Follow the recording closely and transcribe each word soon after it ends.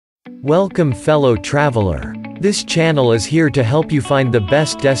Welcome fellow traveler. This channel is here to help you find the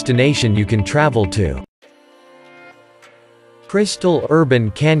best destination you can travel to. Krystal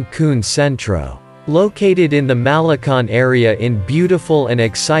Urban Cancun Centro. Located in the Malecon area in beautiful and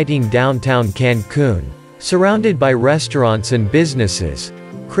exciting downtown Cancun, surrounded by restaurants and businesses,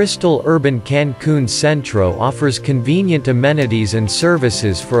 Krystal Urban Cancun Centro offers convenient amenities and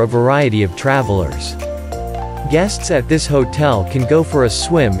services for a variety of travelers. Guests at this hotel can go for a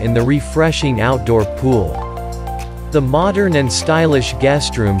swim in the refreshing outdoor pool. The modern and stylish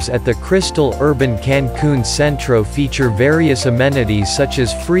guest rooms at the Krystal Urban Cancun Centro feature various amenities such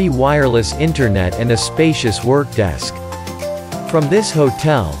as free wireless internet and a spacious work desk. From this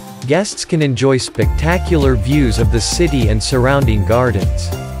hotel, guests can enjoy spectacular views of the city and surrounding gardens.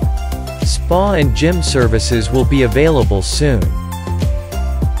 Spa and gym services will be available soon.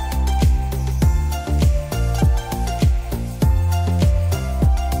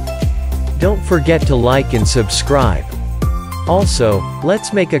 Don't forget to like and subscribe. Also,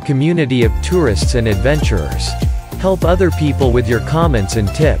 let's make a community of tourists and adventurers. Help other people with your comments and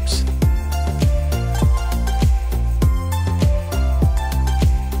tips.